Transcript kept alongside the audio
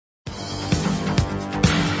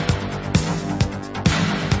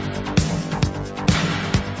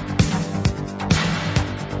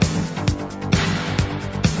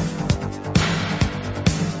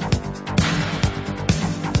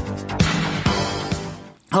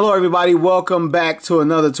Hello everybody, welcome back to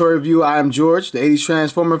another toy review. I am George, the 80s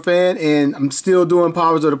Transformer fan, and I'm still doing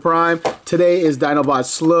Powers of the Prime. Today is Dinobot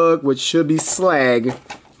Slug, which should be SLAG,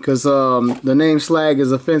 because the name SLAG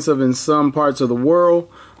is offensive in some parts of the world,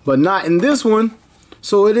 but not in this one,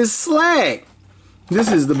 so it is SLAG. This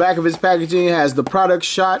is the back of his packaging. It has the product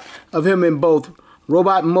shot of him in both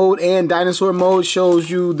robot mode and dinosaur mode. Shows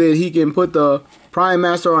you that he can put the Prime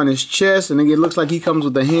Master on his chest, and it looks like he comes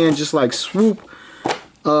with a hand just like Swoop.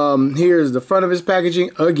 Here's the front of his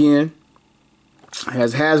packaging again. It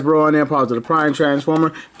has Hasbro on there, Powers of the Prime,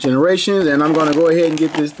 Transformer Generations, and I'm gonna go ahead and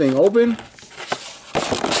get this thing open.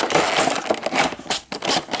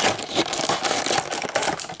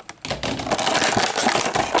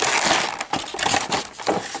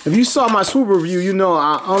 If you saw my Swoop review, you know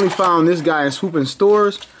I only found this guy in Swoop in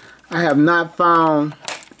stores. I have not found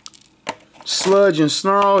Sludge and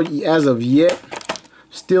Snarl as of yet.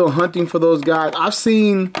 Still hunting for those guys. I've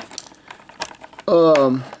seen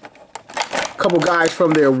a couple guys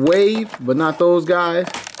from their wave, but not those guys.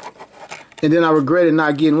 And then I regretted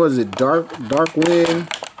not getting, what is it, Dark Wind,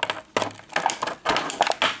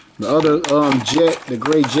 the other jet, the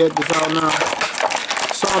gray jet that's out now.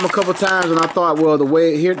 Saw them a couple times and I thought, well, the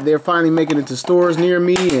way here they're finally making it to stores near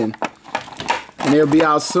me, and they'll be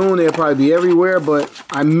out soon. They'll probably be everywhere, but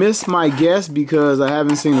I missed my guess because I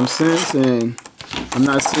haven't seen them since, and I'm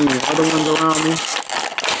not seeing the other ones around me.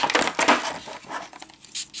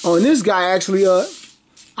 Oh, and this guy actually,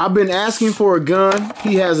 I've been asking for a gun.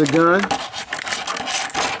 He has a gun.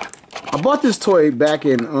 I bought this toy back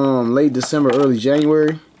in late December, early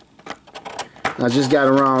January. I just got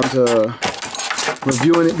around to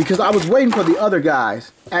reviewing it because I was waiting for the other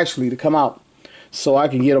guys actually to come out so I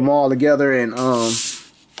can get them all together and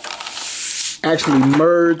actually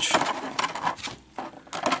merge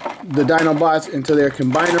the Dinobots into their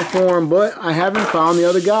combiner form, but I haven't found the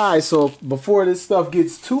other guys. So before this stuff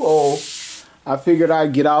gets too old, I figured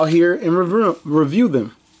I'd get out here and review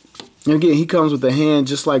them. And again, he comes with a hand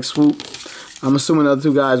just like Swoop. I'm assuming the other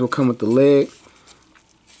two guys will come with the leg.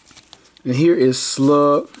 And here is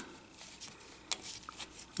Slug.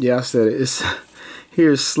 Yeah, I said it.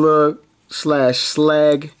 Here's Slug /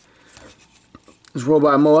 SLAG. It's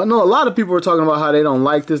robot mode. I know a lot of people are talking about how they don't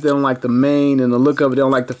like this. They don't like the mane and the look of it. They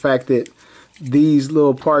don't like the fact that these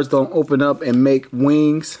little parts don't open up and make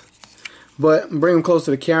wings. But bring him close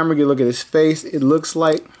to the camera. Get a look at his face. It looks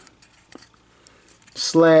like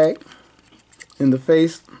SLAG in the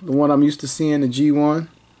face. The one I'm used to seeing, the G1.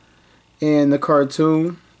 And the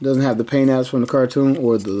cartoon doesn't have the paint apps from the cartoon,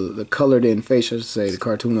 or the colored in face, I should say. The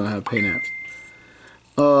cartoon don't have paint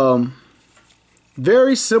apps.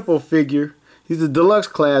 Very simple figure. He's a deluxe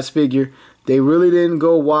class figure. They really didn't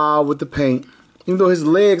go wild with the paint. Even though his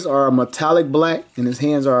legs are metallic black and his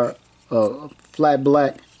hands are flat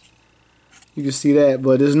black. You can see that.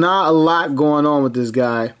 But there's not a lot going on with this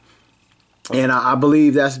guy. And I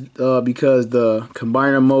believe that's because the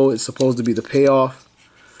combiner mode is supposed to be the payoff.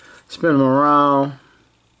 Spin him around.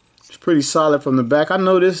 It's pretty solid from the back. I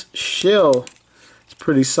know this shell is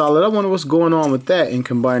pretty solid. I wonder what's going on with that in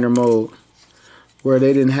combiner mode, where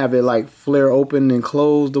they didn't have it like flare open and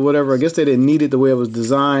closed or whatever. I guess they didn't need it the way it was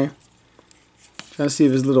designed. Trying to see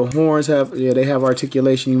if his little horns have, yeah, they have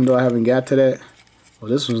articulation, even though I haven't got to that.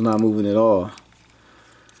 Well, this one's not moving at all.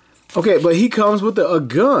 Okay, but he comes with a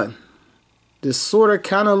gun. This sort of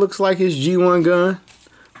kind of looks like his G1 gun.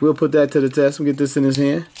 We'll put that to the test. We'll get this in his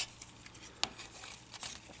hand.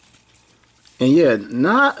 And yeah,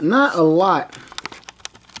 not a lot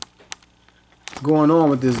going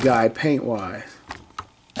on with this guy paint-wise.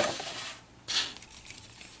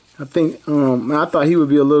 I think I thought he would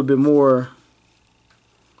be a little bit more,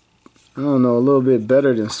 I don't know, a little bit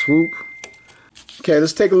better than Swoop. Okay,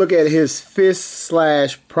 let's take a look at his fist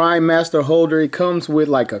 / Prime Master holder. It comes with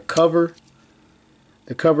like a cover.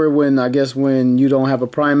 The cover when, I guess, when you don't have a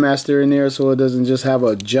Prime Master in there, so it doesn't just have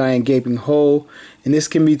a giant gaping hole. And this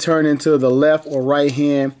can be turned into the left or right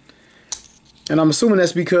hand. And I'm assuming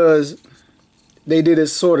that's because they did it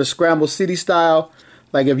sort of Scramble City style.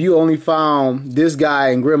 Like if you only found this guy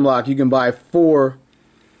in Grimlock, you can buy 4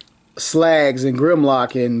 SLAGs in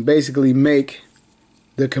Grimlock and basically make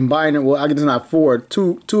the combiner. Well, I guess not 4.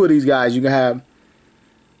 Two of these guys. You can have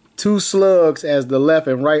 2 slugs as the left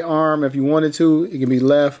and right arm if you wanted to. It can be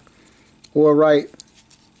left or right.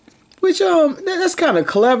 Which that's kind of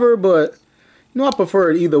clever, but you know, I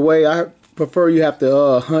prefer it either way. I prefer you have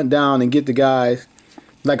to hunt down and get the guys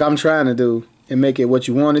like I'm trying to do and make it what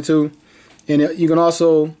you want it to. And you can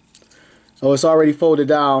also, oh, it's already folded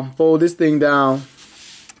down. Fold this thing down,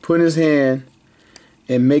 put in his hand,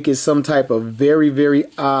 and make it some type of very, very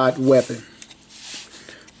odd weapon.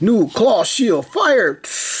 New claw shield fired.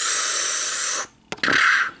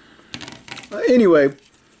 Anyway,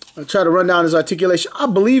 I'll try to run down his articulation. I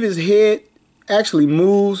believe his head actually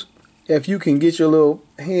moves if you can get your little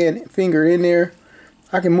finger in there.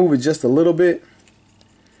 I can move it just a little bit,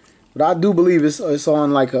 but I do believe it's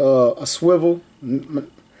on like a swivel,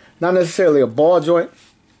 not necessarily a ball joint,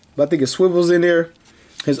 but I think it swivels in there.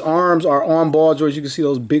 His arms are on ball joints. You can see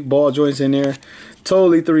those big ball joints in there.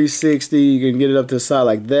 Totally 360. You can get it up to the side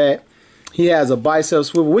like that. He has a bicep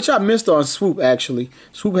swivel, which I missed on Swoop actually.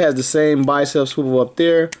 Swoop has the same bicep swivel up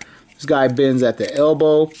there. This guy bends at the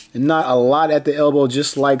elbow, and not a lot at the elbow,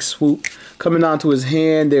 just like Swoop. Coming down to his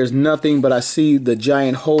hand, there's nothing, but I see the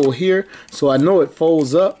giant hole here, so I know it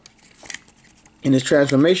folds up in his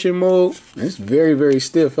transformation mode. It's very, very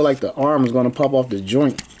stiff. I feel like the arm is going to pop off the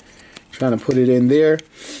joint. Trying to put it in there.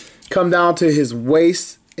 Come down to his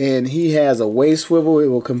waist, and he has a waist swivel. It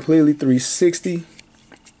will completely 360.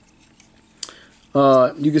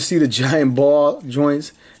 You can see the giant ball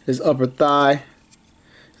joints, his upper thigh.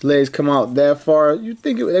 His legs come out that far. You'd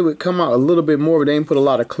think they would come out a little bit more, but they didn't put a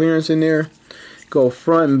lot of clearance in there. Go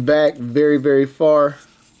front and back very, very far.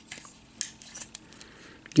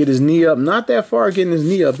 Get his knee up. Not that far getting his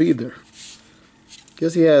knee up either.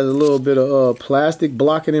 Guess he has a little bit of plastic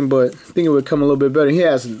blocking him, but I think it would come a little bit better. He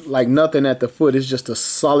has like nothing at the foot. It's just a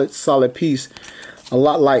solid piece. A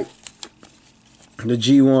lot like the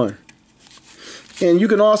G1. And you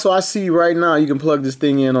can also, I see right now, you can plug this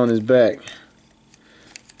thing in on his back.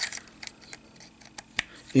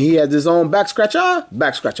 And he has his own back scratcher,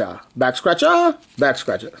 back scratcher, back scratcher, back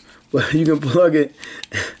scratcher. But you can plug it.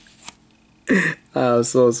 I'm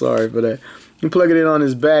so sorry for that. You plug it in on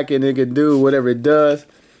his back and it can do whatever it does.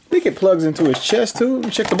 I think it plugs into his chest too. Let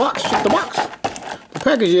me check the box. Check the box. The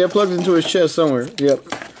package, yeah, plugs into his chest somewhere. Yep.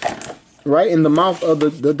 Right in the mouth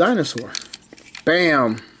of the dinosaur.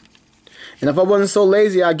 Bam. And if I wasn't so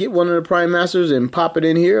lazy, I'd get one of the Prime Masters and pop it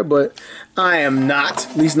in here, but I am not.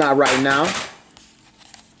 At least not right now.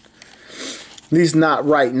 At least not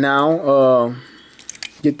right now.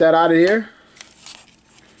 Get that out of here.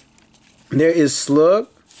 There is Slug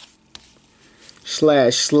 /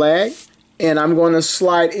 SLAG. And I'm going to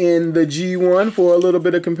slide in the G1 for a little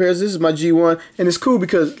bit of comparison. This is my G1. And it's cool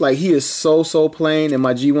because like he is so plain. And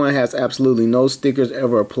my G1 has absolutely no stickers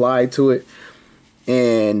ever applied to it.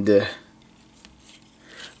 And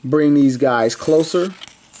bring these guys closer.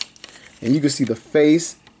 And you can see the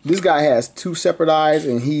face. This guy has two separate eyes.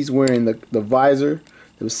 And he's wearing the visor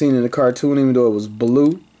that was seen in the cartoon, even though it was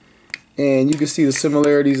blue. And you can see the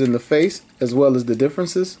similarities in the face as well as the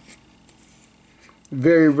differences.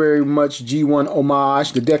 Very, very much G1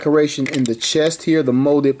 homage. The decoration in the chest here, the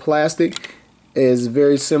molded plastic, is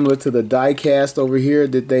very similar to the die cast over here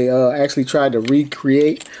that they actually tried to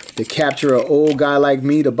recreate to capture an old guy like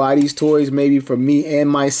me to buy these toys, maybe for me and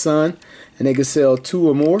my son, and they could sell 2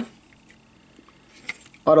 or more.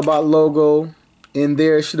 Autobot logo in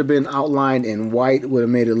there should have been outlined in white, would have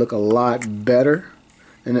made it look a lot better.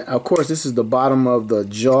 And of course, this is the bottom of the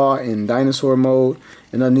jaw in dinosaur mode.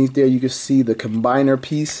 And underneath there, you can see the combiner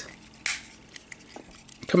piece.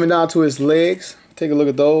 Coming down to his legs, take a look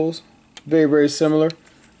at those. Very, very similar.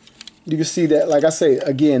 You can see that, like I say,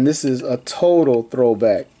 again, this is a total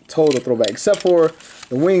throwback. Total throwback. Except for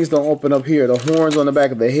the wings don't open up here. The horns on the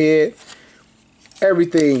back of the head.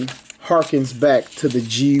 Everything harkens back to the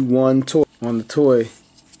G1 toy on the toy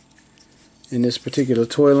in this particular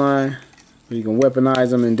toy line. You can weaponize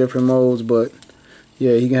them in different modes, but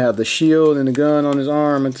yeah, he can have the shield and the gun on his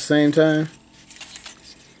arm at the same time.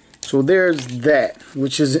 So there's that,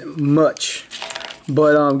 which isn't much.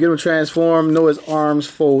 But get him transformed. Know his arms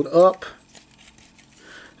fold up.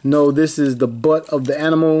 Know this is the butt of the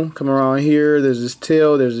animal. Come around here. There's his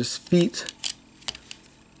tail. There's his feet.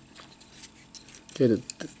 Okay, the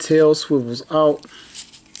tail swivels out.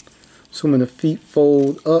 Assuming the feet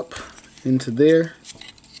fold up into there.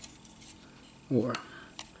 Or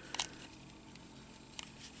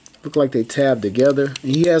look like they tab together.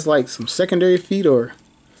 And he has like some secondary feet or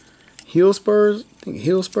heel spurs. I think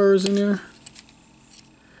heel spurs in there.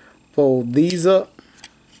 Fold these up.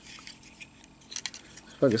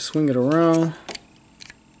 If I can swing it around.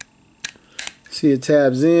 See it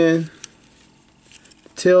tabs in.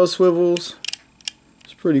 Tail swivels.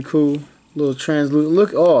 It's pretty cool. Little translucent.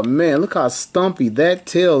 Look, oh man, look how stumpy that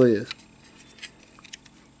tail is.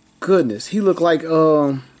 Goodness, he looked like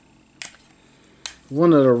one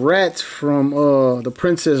of the rats from The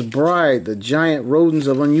Princess Bride, the giant rodents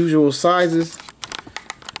of unusual sizes.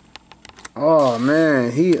 Oh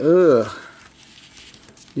man, he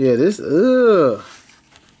yeah, this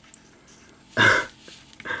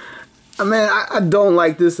mean, I don't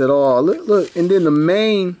like this at all. Look, and then the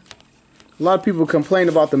main. A lot of people complain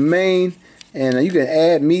about the main, and you can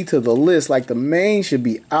add me to the list. Like the main should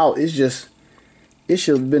be out. It's just, it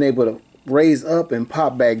should have been able to raise up and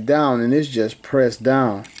pop back down, and it's just pressed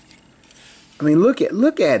down. I mean, look at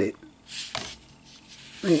it.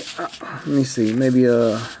 I mean, let me see. Maybe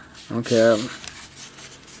okay. I'll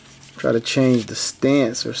try to change the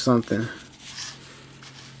stance or something.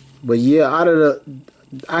 But yeah, out of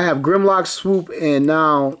I have Grimlock, Swoop, and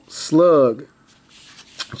now Slug.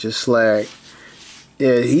 Just Slag.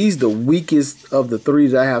 Yeah, he's the weakest of the three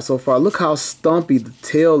that I have so far. Look how stumpy the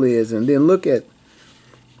tail is, and then look at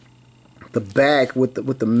the back with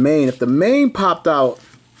the mane. If the mane popped out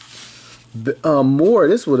more,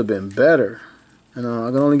 this would have been better. And I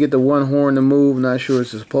can only get the one horn to move. Not sure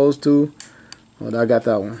it's supposed to. Well, I got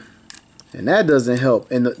that one, and that doesn't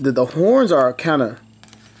help. And the horns are kind of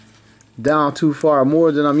down too far,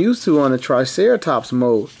 more than I'm used to on the Triceratops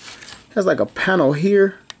mode. It has like a panel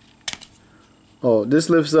here. Oh, this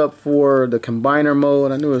lifts up for the combiner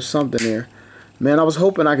mode. I knew there was something there. Man, I was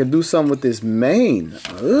hoping I could do something with this mane.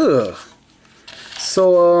 Ugh.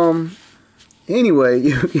 So, anyway,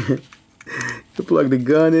 you can plug the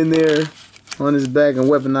gun in there on his back and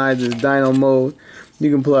weaponize this dino mode. You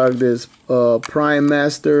can plug this Prime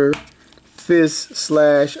Master fist /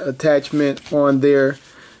 attachment on there.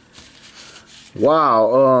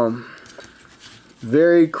 Wow,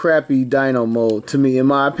 very crappy dino mode to me, in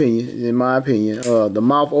my opinion. The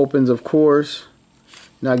mouth opens, of course.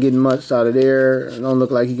 Not getting much out of there. It don't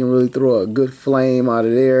look like he can really throw a good flame out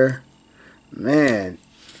of there. Man,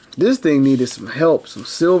 this thing needed some help. Some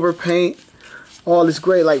silver paint. All this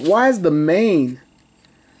gray. Like, why is the mane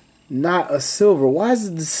not a silver? Why is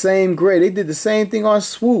it the same gray? They did the same thing on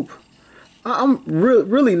Swoop. I'm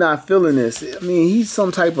really not feeling this. I mean, he's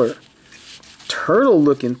some type of turtle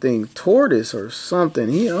looking thing, tortoise or something.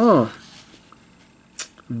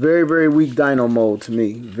 Very, very weak dino mode to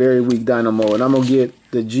me. Very weak dino mode. And I'm gonna get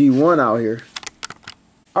the G1 out here.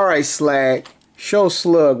 Alright, Slag, show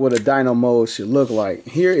Slug what a dino mode should look like.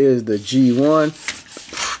 Here is the G1.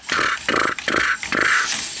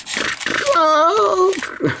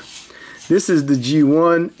 This is the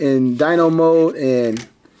G1 in dino mode, and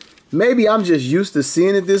maybe I'm just used to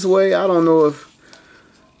seeing it this way. I don't know if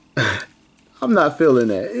I'm not feeling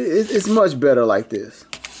that. It's much better like this.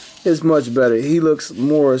 It's much better. He looks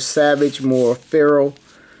more savage, more feral,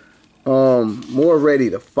 more ready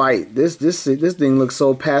to fight. This thing looks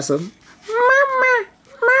so passive. Mama,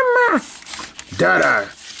 mama, da-da.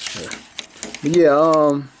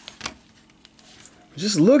 Yeah.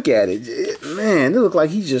 Just look at it. Man, it looks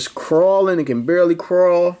like he's just crawling and can barely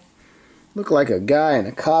crawl. Look like a guy in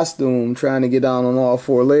a costume trying to get down on all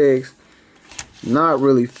four legs. Not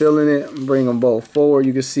really feeling it. Bring them both forward.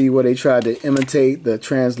 You can see where they tried to imitate the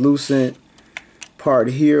translucent part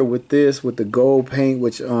here with this, with the gold paint,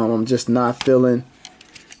 which I'm just not feeling.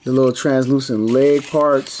 The little translucent leg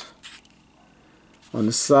parts on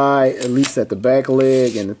the side, at least at the back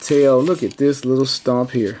leg and the tail. Look at this little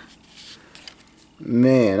stump here.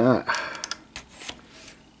 Man,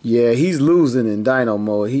 yeah, he's losing in dino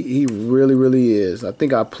mode. He really is. I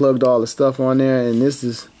think I plugged all the stuff on there, and this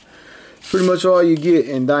is pretty much all you get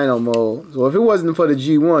in dino mode. So if it wasn't for the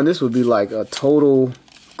G1, this would be like a total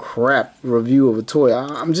crap review of a toy.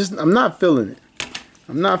 I'm not feeling it.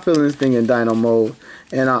 I'm not feeling this thing in dino mode.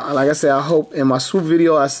 And like I said, I hope in my Swoop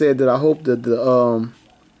video I said that I hope that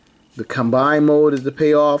the combine mode is the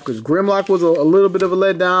payoff, because Grimlock was a little bit of a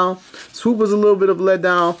letdown. Swoop was a little bit of a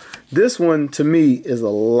letdown. This one to me is a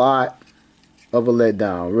lot of a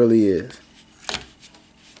letdown. Really is.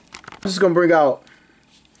 I'm just gonna bring out.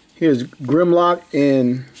 Here's Grimlock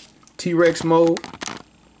in T-Rex mode.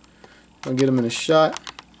 I'll get him in a shot.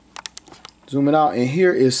 Zoom it out, and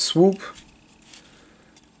here is Swoop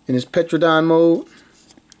in his Petrodon mode,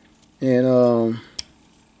 and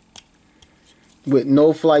with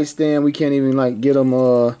no flight stand. We can't even like get him.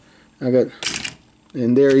 And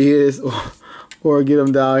there he is, or get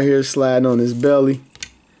him down here sliding on his belly.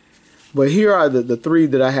 But here are the three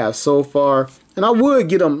that I have so far. And I would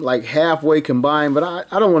get them like halfway combined, but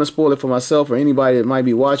I don't want to spoil it for myself or anybody that might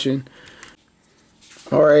be watching.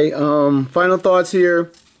 Alright, final thoughts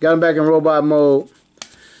here. Got him back in robot mode.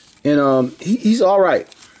 And he's alright.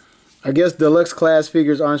 I guess deluxe class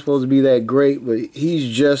figures aren't supposed to be that great, but he's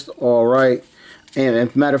just alright. And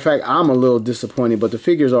as a matter of fact, I'm a little disappointed, but the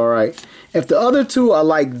figure's alright. If the other two are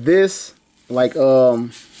like this, like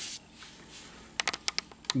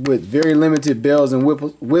with very limited bells and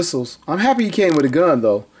whistles. I'm happy he came with a gun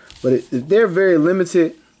though, but if they're very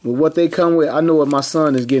limited with what they come with, I know what my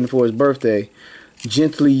son is getting for his birthday.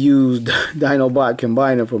 gently used Dinobot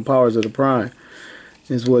combiner from Powers of the Prime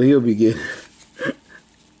is what he'll be getting.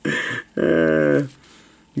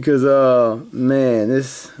 Because man,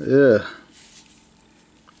 this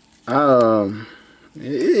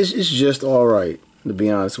it's just all right, to be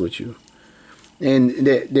honest with you. And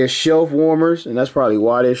they're shelf warmers, and that's probably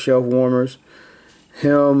why they're shelf warmers.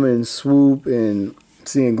 Him and Swoop, and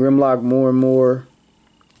seeing Grimlock more and more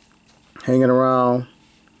hanging around.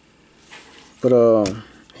 But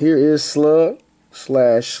here is Slug /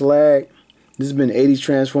 SLAG. This has been 80s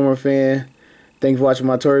Transformer Fan. Thanks for watching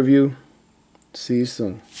my toy review. See you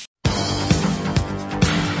soon.